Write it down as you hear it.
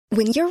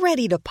When you're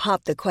ready to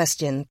pop the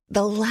question,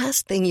 the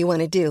last thing you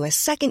want to do is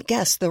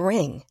second-guess the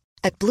ring.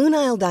 At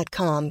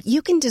BlueNile.com,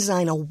 you can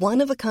design a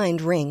one-of-a-kind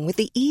ring with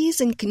the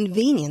ease and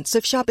convenience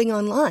of shopping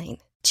online.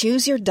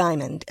 Choose your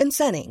diamond and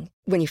setting.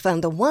 When you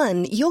find the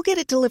one, you'll get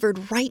it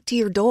delivered right to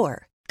your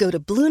door. Go to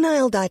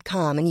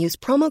BlueNile.com and use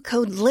promo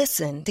code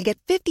LISTEN to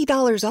get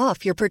 $50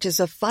 off your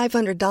purchase of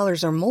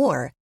 $500 or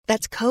more.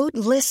 That's code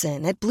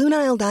LISTEN at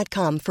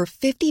BlueNile.com for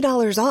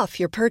 $50 off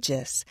your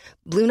purchase.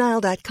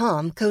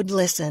 BlueNile.com, code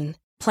LISTEN.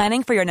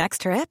 Planning for your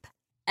next trip?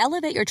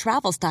 Elevate your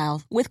travel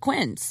style with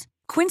Quince.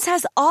 Quince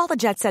has all the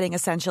jet-setting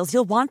essentials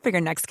you'll want for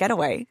your next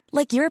getaway,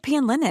 like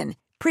European linen,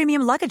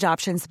 premium luggage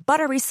options,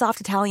 buttery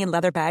soft Italian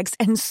leather bags,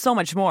 and so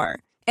much more.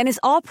 And is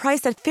all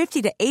priced at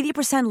 50 to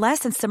 80% less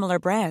than similar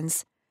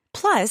brands.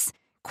 Plus,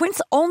 Quince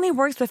only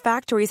works with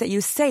factories that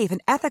use safe and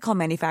ethical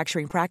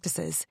manufacturing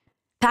practices.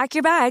 Pack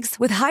your bags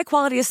with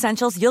high-quality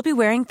essentials you'll be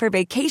wearing for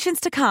vacations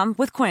to come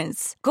with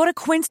Quince. Go to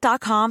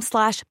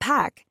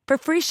quince.com/pack for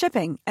free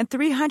shipping and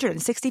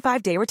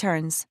 365-day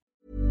returns.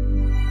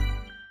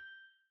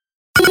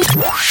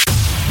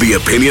 The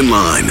Opinion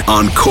Line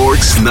on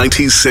Cork's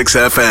 96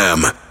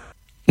 FM.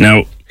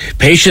 Now,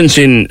 patients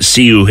in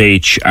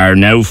CUH are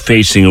now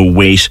facing a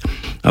wait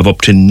of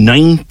up to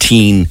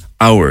 19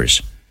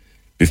 hours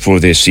before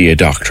they see a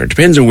doctor. It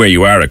depends on where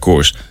you are, of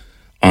course,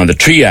 on the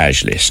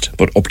triage list,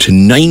 but up to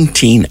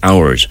 19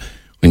 hours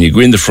when you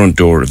go in the front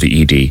door of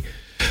the ED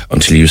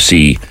until you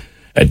see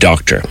a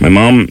doctor. My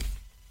mom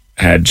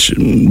had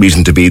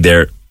reason to be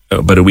there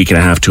about a week and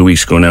a half, 2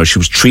 weeks ago now. She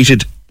was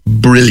treated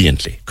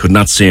brilliantly. Could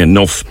not say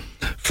enough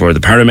for the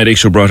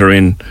paramedics who brought her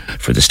in,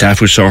 for the staff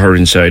who saw her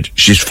inside.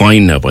 She's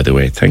fine now, by the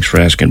way. Thanks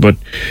for asking. But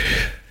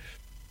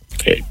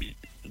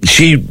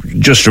she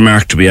just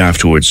remarked to me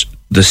afterwards,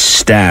 the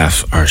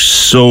staff are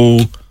so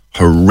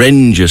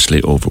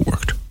horrendously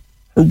overworked.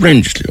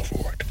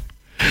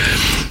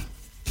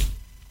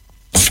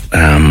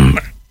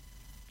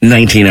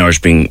 19 hours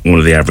being one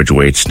of the average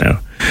waits now.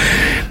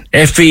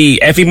 Effie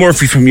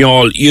Murphy from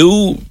Youghal,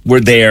 you were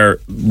there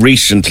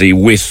recently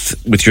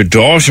with your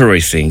daughter,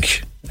 I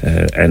think,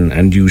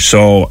 and you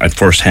saw at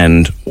first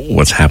hand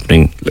what's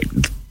happening.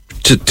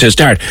 To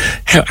start,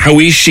 how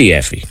is she,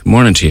 Effie? Good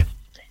morning to you.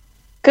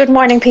 Good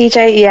morning,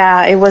 PJ.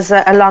 Yeah, it was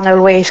a long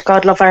old wait.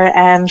 God love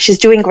her. She's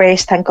doing great,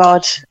 thank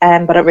God.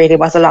 But it really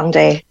was a long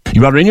day. You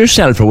brought her in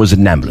yourself, or was it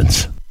an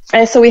ambulance?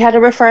 So we had a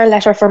referral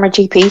letter from our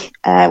GP.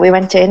 We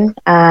went in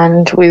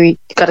and we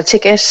got a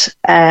ticket.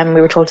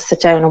 We were told to sit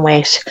down and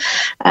wait.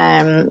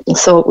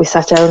 So we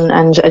sat down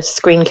and a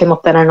screen came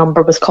up, then our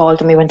number was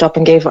called and we went up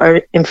and gave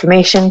our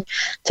information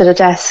to the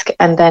desk,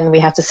 and then we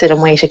had to sit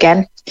and wait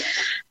again.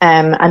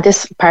 And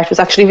this part was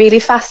actually really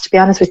fast, to be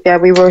honest with you.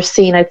 We were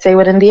seen, I'd say,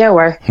 within the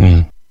hour.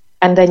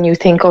 And then you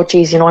think, oh,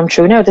 geez, I'm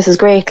through now. This is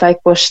great.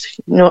 But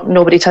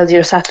nobody tells you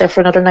you're sat there for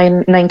another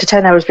 9 to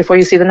 10 hours before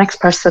you see the next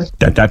person.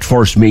 That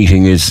first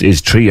meeting is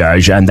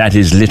triage, and that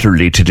is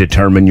literally to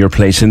determine your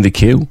place in the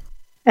queue?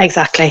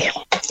 Exactly.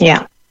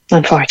 Yeah,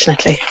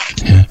 unfortunately.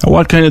 Yeah.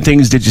 What kind of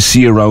things did you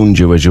see around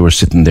you as you were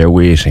sitting there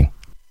waiting?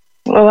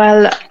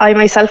 Well, I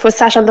myself was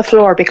sat on the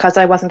floor because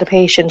I wasn't a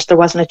patient. There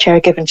wasn't a chair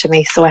given to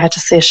me, so I had to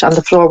sit on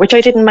the floor, which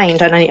I didn't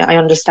mind, and I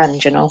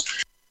understand,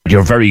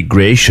 You're very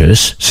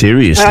gracious,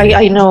 seriously.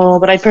 I know,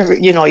 but I'd prefer,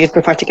 you'd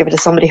prefer to give it to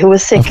somebody who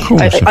was sick. Of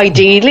course,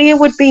 ideally, it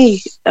would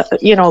be,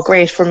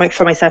 great for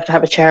myself to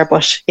have a chair.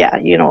 But yeah,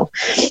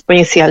 when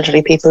you see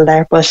elderly people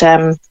there. But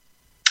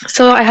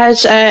so I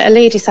had a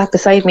lady sat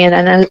beside me,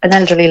 an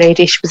elderly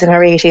lady. She was in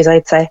her 80s,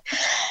 I'd say.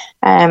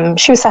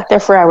 She was sat there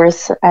for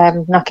hours,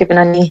 not given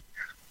any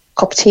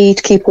cup of tea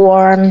to keep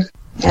warm.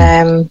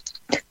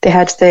 They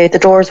had the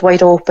doors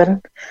wide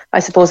open. I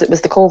suppose it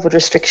was the COVID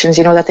restrictions,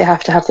 that they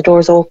have to have the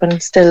doors open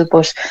still,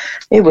 but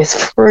it was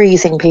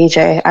freezing,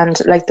 PJ, and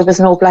there was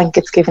no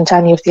blankets given to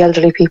any of the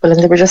elderly people,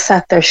 and they were just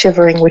sat there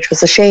shivering, which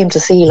was a shame to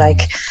see.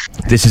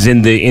 This is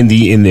in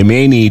the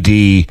main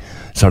ED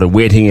sort of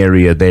waiting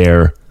area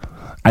there,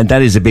 and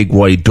that is a big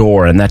wide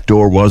door, and that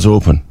door was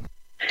open.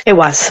 It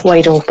was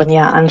wide open,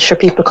 yeah, and sure,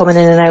 people coming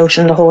in and out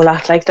and the whole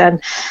lot. Then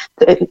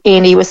the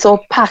A&E was so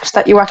packed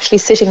that you were actually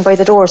sitting by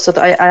the door, so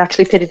that I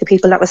actually pitied the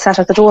people that was sat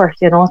at the door,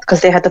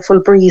 because they had the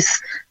full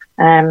breeze.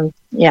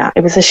 Yeah,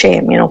 it was a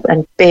shame,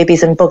 and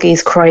babies and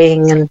buggies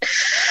crying, and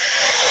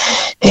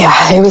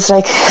yeah, it was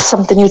like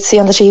something you'd see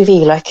on the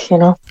TV,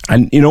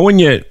 And when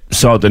you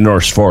saw the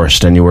nurse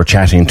first and you were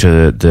chatting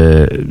to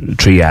the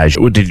triage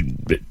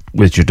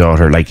with your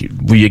daughter,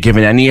 were you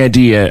given any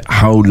idea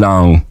how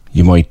long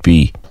you might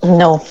be?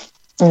 No,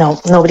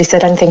 nobody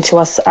said anything to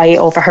us. I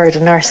overheard a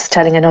nurse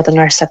telling another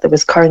nurse that there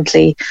was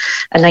currently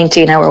a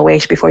 19-hour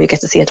wait before you get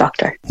to see a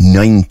doctor.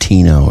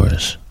 19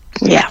 hours?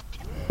 Yeah.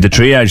 The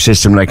triage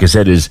system, like I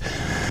said, is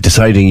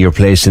deciding your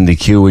place in the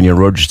queue and your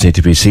urgency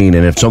to be seen,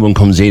 and if someone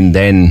comes in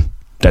then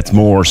that's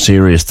more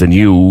serious than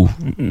you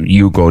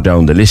go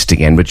down the list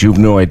again, but you've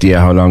no idea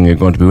how long you're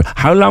going to be.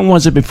 How long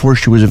was it before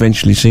she was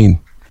eventually seen?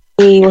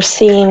 We were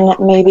seen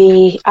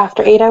maybe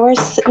after 8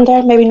 hours in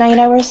there, maybe 9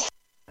 hours.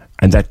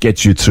 And that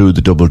gets you through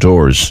the double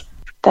doors?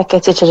 that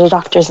gets you to the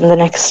doctors in the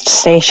next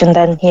station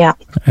then, yeah.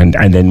 And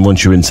then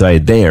once you're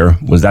inside there,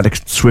 was that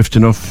a swift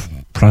enough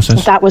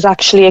process? That was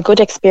actually a good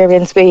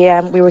experience.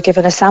 We were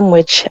given a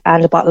sandwich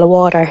and a bottle of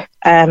water.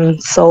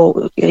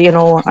 So, you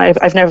know,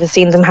 I've never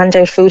seen them hand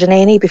out food in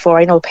A&E before.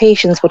 I know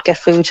patients would get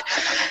food,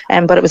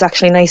 but it was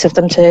actually nice of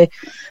them to,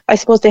 I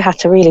suppose they had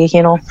to really,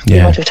 you know, the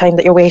amount of time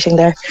that you're waiting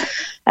there.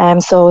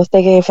 So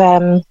they gave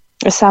a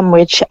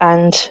sandwich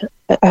and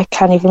I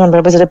can't even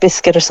remember, was it a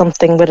biscuit or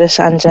something with it,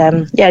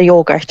 and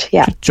yogurt,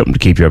 something to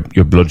keep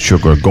your blood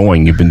sugar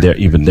going. You've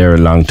been there a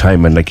long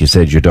time, and like you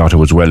said, your daughter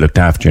was well looked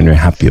after and you're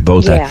happy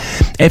about that.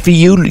 Effie,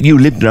 you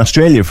lived in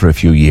Australia for a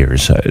few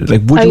years.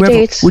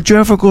 Would you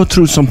ever go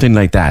through something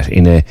like that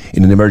in an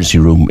emergency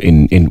room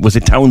in was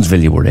it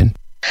Townsville you were in?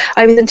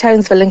 I was in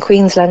Townsville in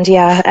Queensland,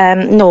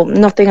 no,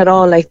 nothing at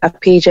all like that,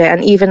 PJ.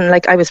 And even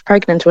like I was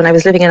pregnant when I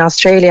was living in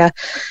Australia.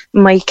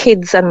 My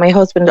kids and my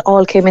husband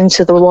all came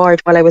into the ward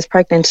while I was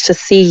pregnant to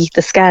see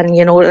the scan,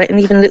 you know,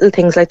 and even little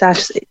things like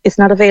that. It's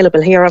not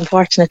available here,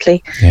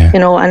 unfortunately, you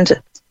know, and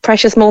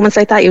precious moments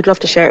like that, you'd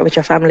love to share it with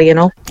your family, you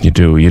know. You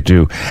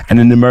do.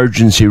 And an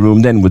emergency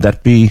room then, would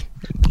that be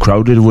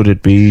crowded? Would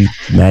it be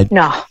mad?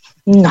 No,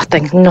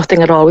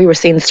 nothing at all. We were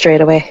seen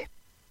straight away.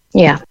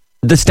 Yeah.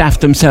 The staff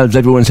themselves,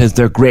 everyone says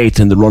they're great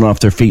and they run off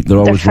their feet. They're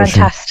always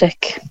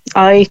fantastic.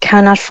 I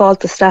cannot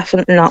fault the staff.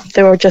 No,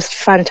 they were just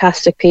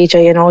fantastic,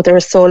 PJ. You know, they were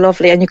so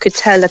lovely, and you could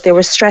tell that they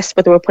were stressed,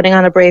 but they were putting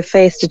on a brave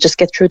face to just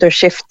get through their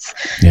shifts.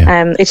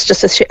 It's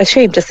just a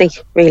shame to see,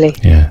 really.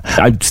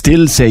 I'd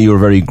still say you're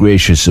very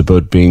gracious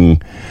about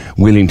being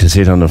willing to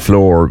sit on the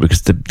floor,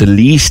 because the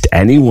least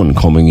anyone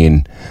coming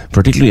in,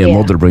 particularly a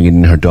mother bringing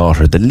in her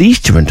daughter, the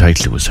least you're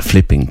entitled to was a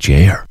flipping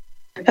chair.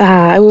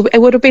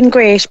 It would have been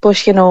great,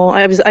 but you know,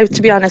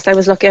 to be honest, I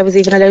was lucky I was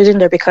even allowed in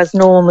there, because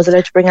no one was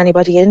allowed to bring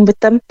anybody in with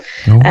them.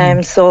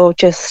 So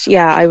just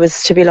I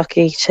was to be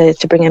lucky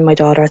to bring in my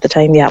daughter at the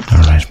time. All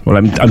right. Well,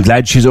 I'm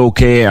glad she's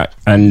okay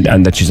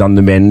and that she's on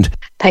the mend.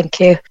 Thank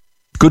you.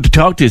 Good to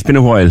talk to you. It's been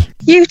a while.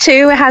 You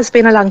too. It has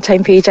been a long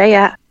time, PJ.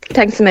 Yeah.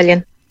 Thanks a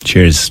million.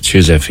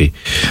 Cheers, Effie.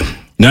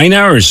 9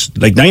 hours.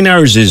 9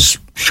 hours is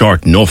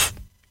short enough.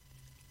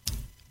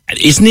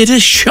 Isn't it a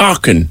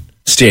shocking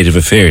state of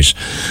affairs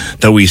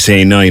that we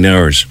say 9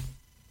 hours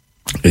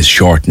is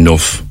short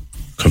enough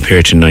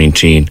compared to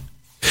 19?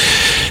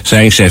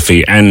 Thanks,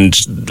 Effie. And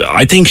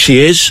I think she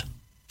is.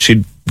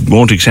 She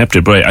won't accept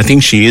it, but I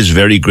think she is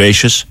very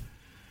gracious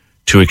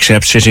to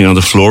accept sitting on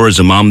the floor as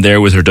a mom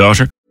there with her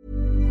daughter.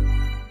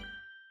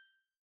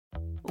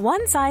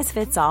 One size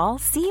fits all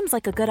seems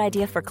like a good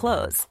idea for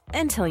clothes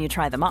until you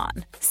try them on.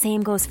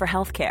 Same goes for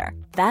healthcare.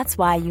 That's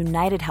why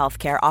United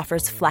Healthcare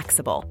offers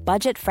flexible,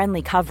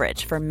 budget-friendly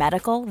coverage for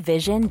medical,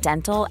 vision,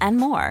 dental, and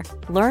more.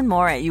 Learn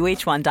more at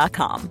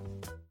uh1.com.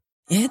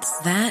 It's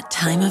that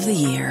time of the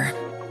year.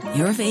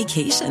 Your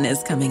vacation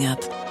is coming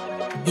up.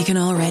 You can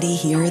already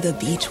hear the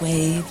beach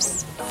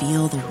waves,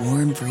 feel the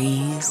warm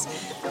breeze,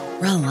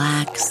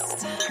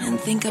 relax, and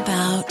think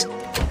about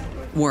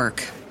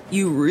work.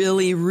 You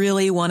really,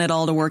 really want it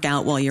all to work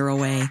out while you're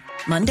away.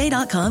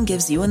 Monday.com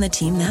gives you and the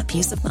team that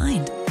peace of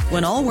mind.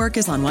 When all work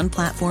is on one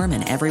platform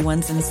and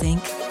everyone's in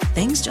sync,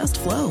 things just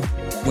flow.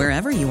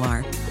 Wherever you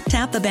are,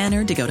 tap the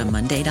banner to go to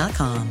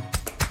Monday.com.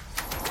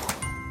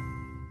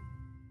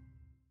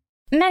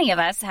 Many of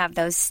us have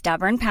those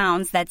stubborn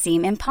pounds that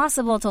seem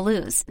impossible to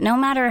lose, no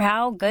matter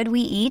how good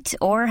we eat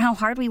or how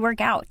hard we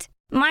work out.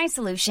 My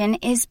solution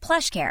is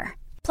PlushCare.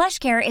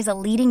 PlushCare is a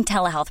leading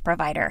telehealth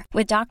provider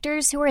with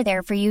doctors who are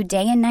there for you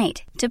day and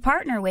night to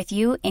partner with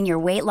you in your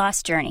weight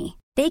loss journey.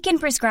 They can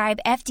prescribe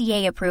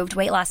FDA-approved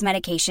weight loss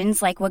medications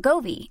like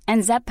Wegovy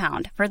and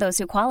Zepbound for those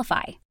who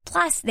qualify.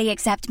 Plus, they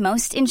accept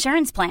most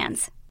insurance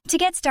plans. To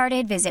get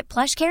started, visit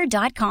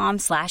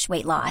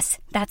plushcare.com/weightloss.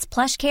 That's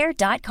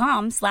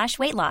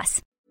plushcare.com/weightloss.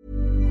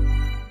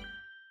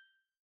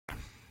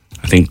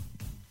 I think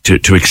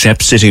to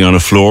accept sitting on a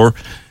floor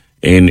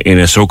in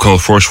a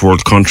so-called first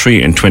world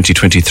country in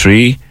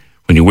 2023,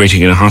 when you're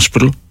waiting in a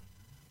hospital,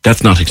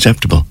 that's not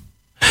acceptable.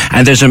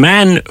 And there's a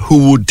man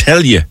who would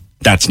tell you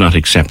that's not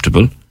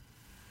acceptable.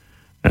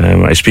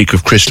 I speak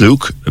of Chris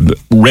Luke, a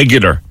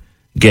regular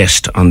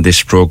guest on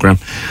this programme.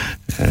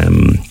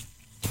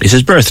 It's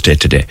his birthday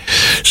today.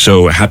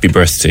 So happy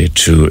birthday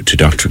to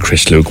Dr.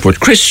 Chris Luke.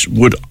 What Chris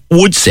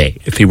would say,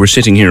 if he were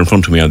sitting here in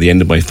front of me on the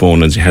end of my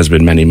phone, as he has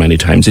been many, many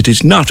times, it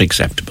is not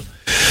acceptable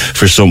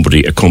for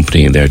somebody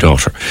accompanying their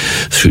daughter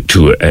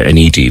to an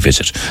ED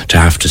visit to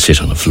have to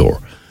sit on the floor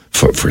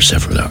for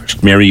several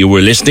hours. Mary, you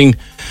were listening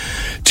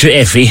to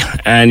Effie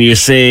and you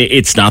say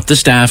it's not the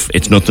staff,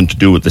 it's nothing to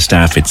do with the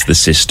staff, it's the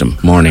system.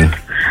 Morning.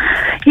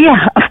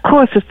 Yeah, of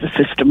course it's the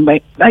system.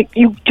 Like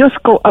you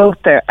just go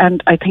out there,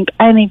 and I think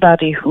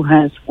anybody who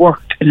has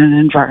worked in an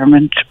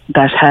environment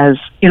that has,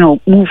 you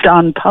know, moved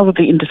on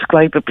probably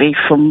indescribably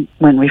from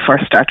when we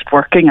first started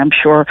working. I'm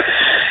sure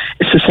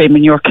it's the same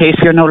in your case.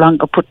 You're no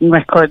longer putting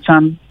records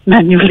on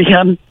manually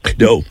on.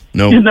 No.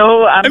 You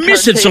know, I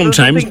miss it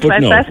sometimes,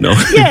 but like no.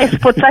 Yes,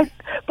 but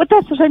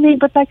that's what I mean.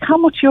 But like how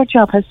much your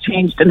job has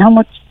changed and how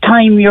much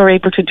time you're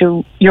able to do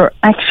your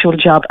actual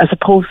job, as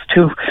opposed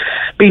to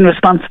being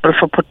responsible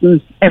for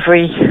putting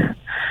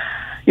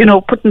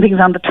putting things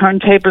on the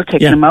turntable,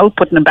 taking them out,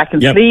 putting them back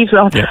in sleeves.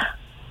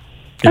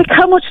 Like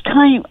how much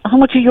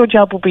of your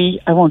job would be,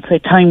 I won't say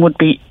time would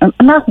be,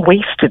 not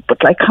wasted,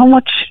 but like how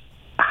much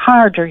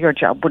harder your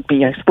job would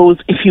be, I suppose,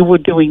 if you were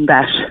doing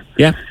that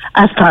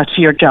as part of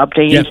your job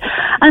daily. Yeah.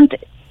 And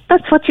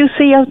that's what you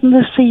see out in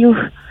the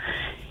CUH.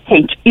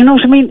 You know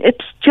what I mean?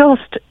 It's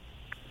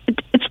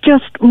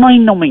just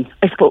mind-numbing,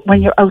 I suppose,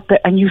 when you're out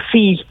there and you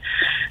see,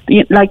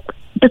 like,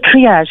 the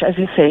triage, as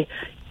you say,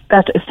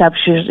 that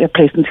establishes your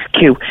place in the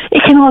queue.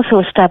 It can also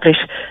establish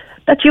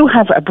that you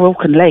have a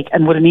broken leg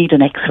and will need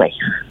an X-ray.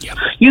 Yeah.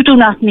 You do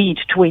not need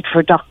to wait for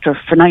a doctor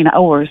for 9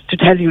 hours to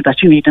tell you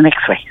that you need an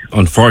X-ray.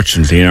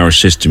 Unfortunately, in our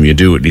system, you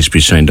do at least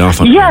be signed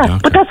off on. Yeah,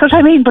 but that's what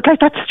I mean. But like,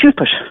 that's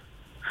stupid.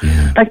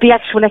 Yeah. Like the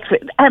actual X-ray.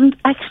 And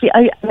actually,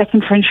 I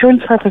reckon for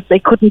insurance purposes, they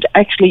couldn't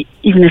actually,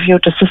 even if you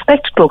had to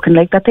suspect broken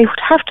leg, that they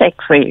would have to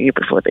X-ray you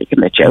before they can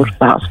let you out of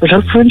the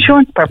hospital for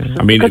insurance purposes.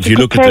 I mean, if you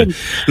look at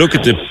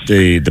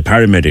the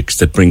paramedics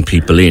that bring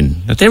people in,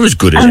 they're as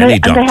good as any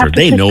doctor.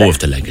 They know if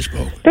the leg is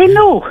broken. They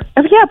know.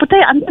 Yeah, but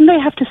they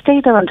have to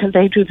stay there until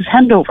they do this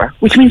handover,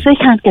 which means they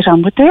can't get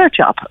on with their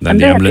job. Then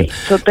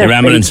their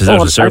ambulance is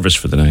out of service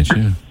for the night.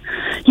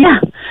 Yeah,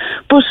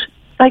 but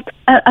like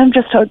I'm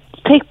just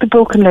take the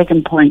broken leg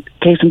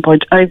case in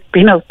point. I've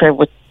been out there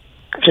with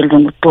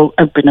children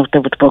I've been out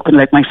there with a broken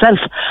leg myself,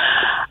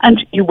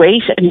 and you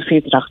wait and you see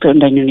the doctor,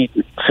 and then you need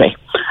an X-ray,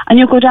 and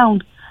you go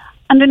down,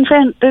 and in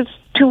fact there's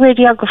 2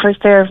 radiographers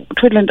there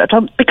twiddling their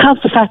thumbs, because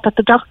the fact that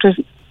the doctors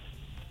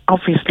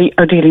obviously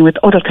are dealing with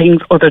other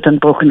things other than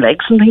broken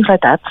legs and things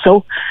like that,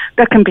 so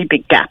there can be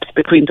big gaps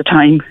between the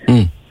time.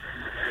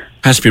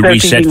 Has to be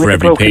reset for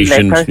every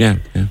patient.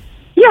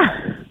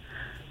 Yeah.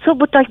 So,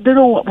 but like,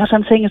 what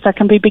I'm saying is there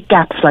can be big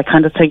gaps, like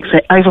kind of thing.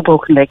 Say, I have a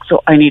broken leg,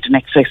 so I need an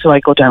X-ray, so I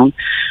go down.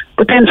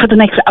 But then for the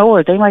next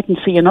hour, they mightn't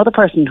see another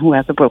person who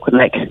has a broken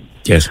leg.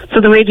 Yes. So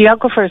the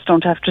radiographers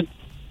don't have to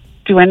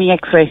do any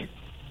X-ray,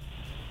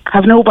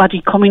 have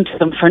nobody coming to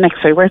them for an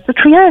X-ray, whereas the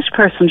triage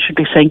person should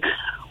be saying,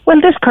 well,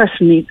 this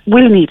person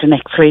will need an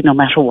X-ray no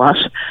matter what.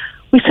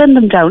 We send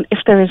them down.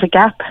 If there is a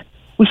gap,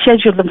 we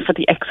schedule them for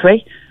the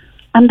X-ray,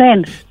 and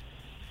then...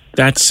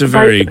 That's a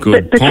very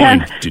good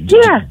point.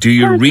 Do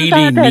you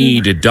really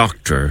need a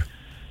doctor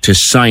to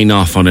sign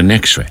off on an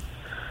X-ray?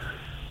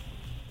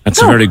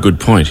 That's a very good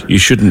point. You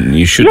shouldn't.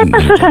 Yeah,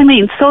 that's what I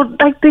mean. So,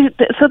 like,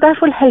 so that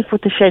will help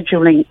with the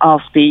scheduling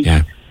of the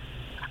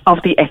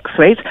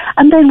X-rays,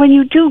 and then when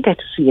you do get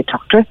to see a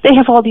doctor, they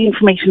have all the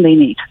information they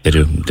need. They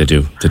do.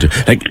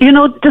 Like,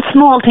 the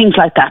small things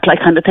like that, like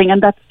kind of thing,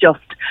 and that's just.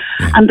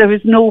 Yeah. And there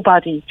is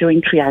nobody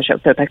doing triage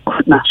out there that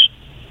could not,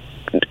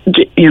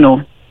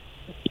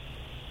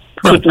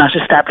 could not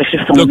establish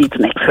if someone needs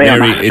an X-ray or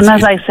not. And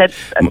as I said,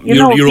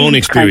 your own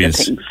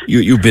experience, kind of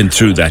you've been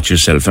through that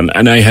yourself, and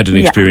I had an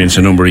experience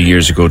a number of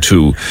years ago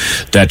too,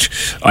 that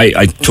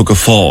I took a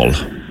fall.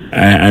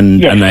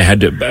 And I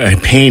had a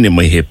pain in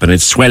my hip, and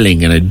it's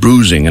swelling, and it's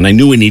bruising, and I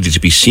knew I needed to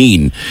be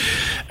seen.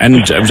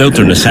 And I was out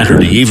there on a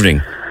Saturday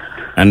evening,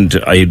 and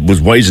I was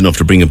wise enough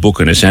to bring a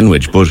book and a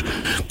sandwich. But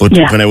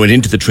when I went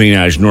into the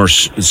triage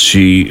nurse,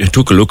 she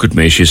took a look at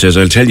me. She says,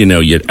 "I'll tell you now,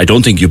 I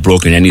don't think you've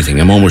broken anything.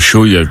 I'm almost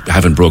sure you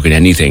haven't broken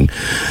anything.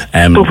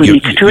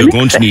 You're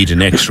going to need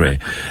an X-ray."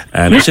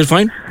 I said,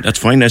 "Fine, that's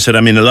fine." I said,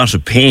 "I'm in a lot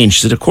of pain."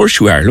 She said, "Of course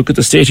you are. Look at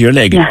the state of your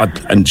leg." Yeah.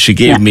 And she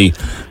gave me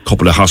a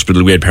couple of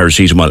hospital-grade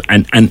paracetamol,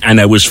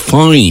 and I was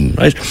fine,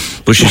 right?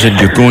 But she said,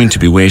 "You're going to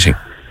be waiting.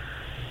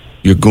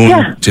 You're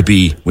going to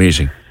be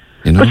waiting."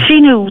 You know? But she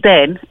knew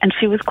then, and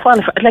she was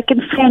qualified. Like,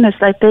 in fairness,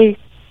 like, they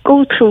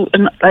go through,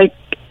 and like,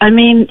 I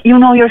mean, you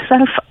know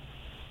yourself,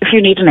 if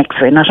you need an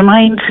X-ray, not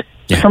mind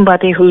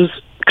somebody who's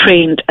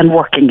trained and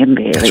working in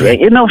the area. Right.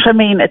 You know what I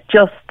mean? It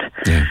just,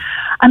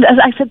 and as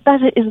I said,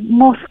 that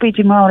must be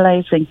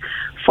demoralising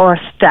for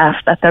staff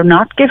that they're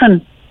not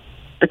given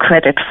the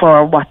credit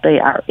for what they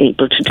are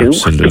able to do.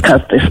 Absolutely.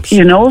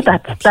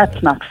 Because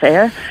that's not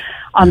fair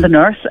on the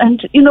nurse.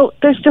 And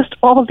there's just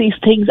all these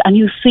things, and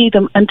you see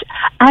them, and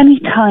any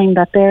time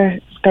that they're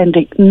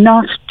spending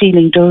not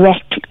dealing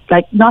directly,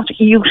 like not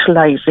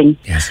utilising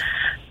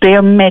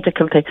their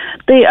medical thing,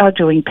 they are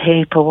doing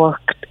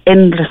paperwork,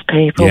 endless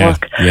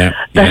paperwork that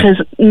has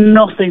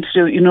nothing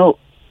to do,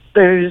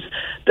 there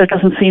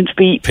doesn't seem to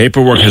be...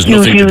 Paperwork has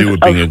nothing to do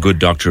with being a good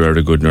doctor or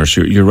a good nurse.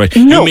 You're right.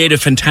 No. You made a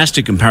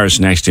fantastic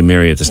comparison, actually,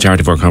 Mary, at the start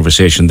of our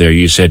conversation there.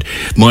 You said,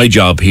 my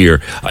job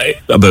here,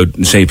 about,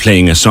 say,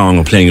 playing a song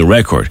or playing a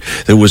record.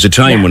 There was a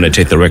time when I'd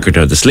take the record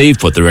out of the sleeve,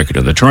 put the record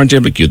on the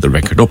turntable, cue the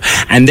record up,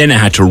 and then I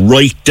had to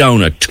write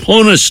down a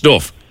ton of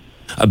stuff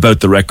about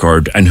the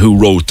record and who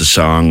wrote the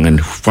song and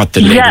what the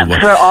label was.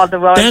 For all the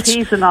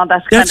royalties and all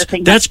that kind of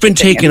thing. That's been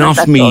taken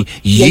off me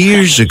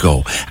years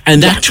ago,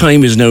 and that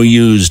time is now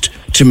used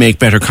to make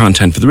better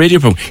content for the radio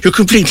program. You're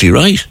completely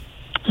right.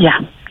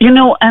 Yeah,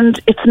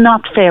 and it's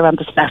not fair on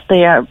the staff.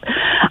 They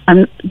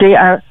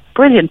are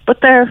brilliant,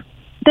 but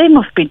they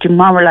must be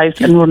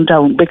demoralised and run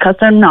down because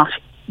they're not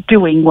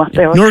doing what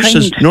they were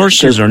trained to do.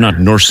 Nurses are not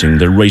nursing,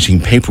 they're writing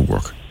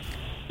paperwork.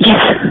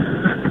 Yes.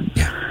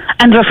 Yeah.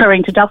 And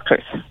referring to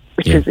doctors,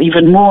 which is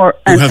even more...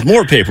 You have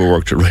more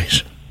paperwork to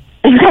write.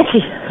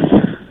 Exactly.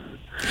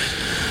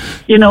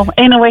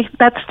 Anyway,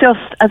 that's just,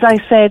 as I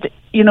said,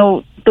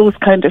 those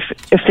kind of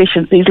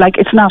efficiencies. Like,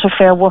 it's not a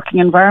fair working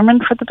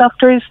environment for the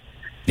doctors.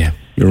 Yeah,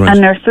 you're right.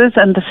 And nurses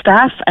and the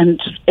staff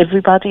and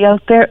everybody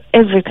out there,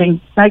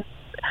 everything. Like,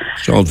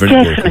 it's all very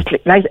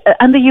definitely. Like,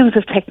 and the use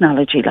of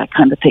technology, that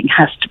kind of thing,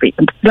 has to be.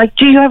 Like,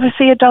 do you ever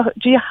see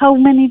how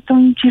many of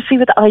them do you see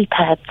with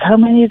iPads? How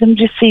many of them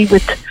do you see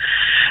with,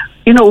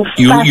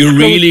 You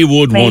really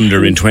would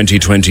wonder in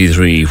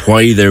 2023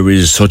 why there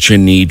is such a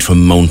need for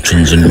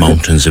mountains and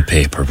mountains of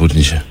paper,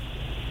 wouldn't you?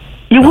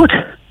 You would.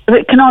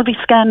 It can all be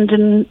scanned,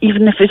 and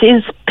even if it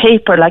is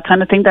paper, like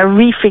kind of thing, they're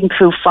reefing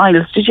through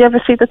files. Did you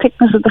ever see the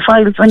thickness of the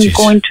files when you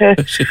go into...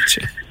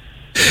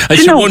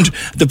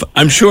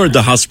 I'm sure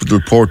the hospital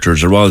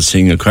porters are all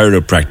seeing a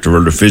chiropractor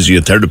or a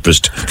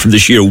physiotherapist from the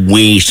sheer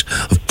weight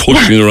of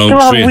pushing around. They're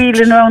all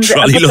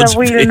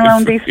wheeling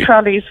around these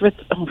trolleys with,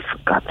 oh, for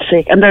God's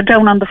sake! And they're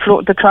down on the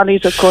floor. The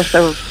trolleys, of course,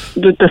 they're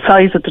the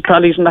size of the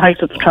trolleys and the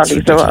height of the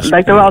trolleys.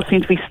 They all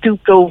seem to be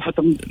stooped over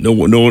them. No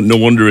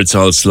wonder it's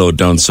all slowed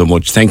down so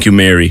much. Thank you,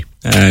 Mary.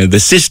 The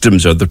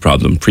systems are the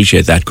problem.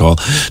 Appreciate that call.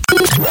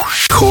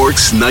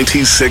 Cork's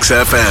 96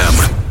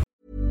 FM.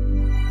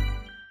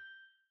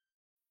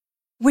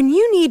 When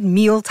you need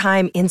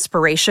mealtime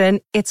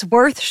inspiration, it's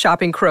worth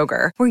shopping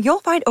Kroger, where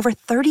you'll find over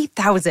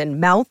 30,000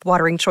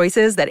 mouth-watering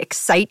choices that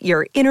excite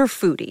your inner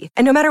foodie.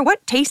 And no matter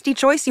what tasty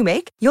choice you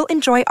make, you'll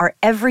enjoy our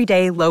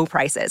everyday low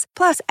prices,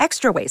 plus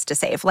extra ways to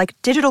save, like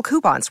digital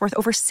coupons worth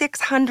over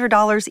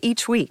 $600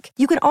 each week.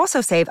 You can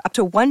also save up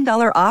to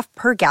 $1 off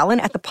per gallon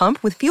at the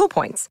pump with fuel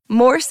points.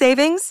 More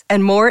savings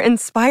and more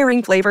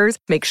inspiring flavors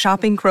make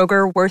shopping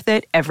Kroger worth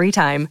it every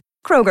time.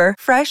 Kroger,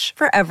 fresh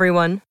for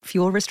everyone.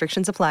 Fuel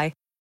restrictions apply.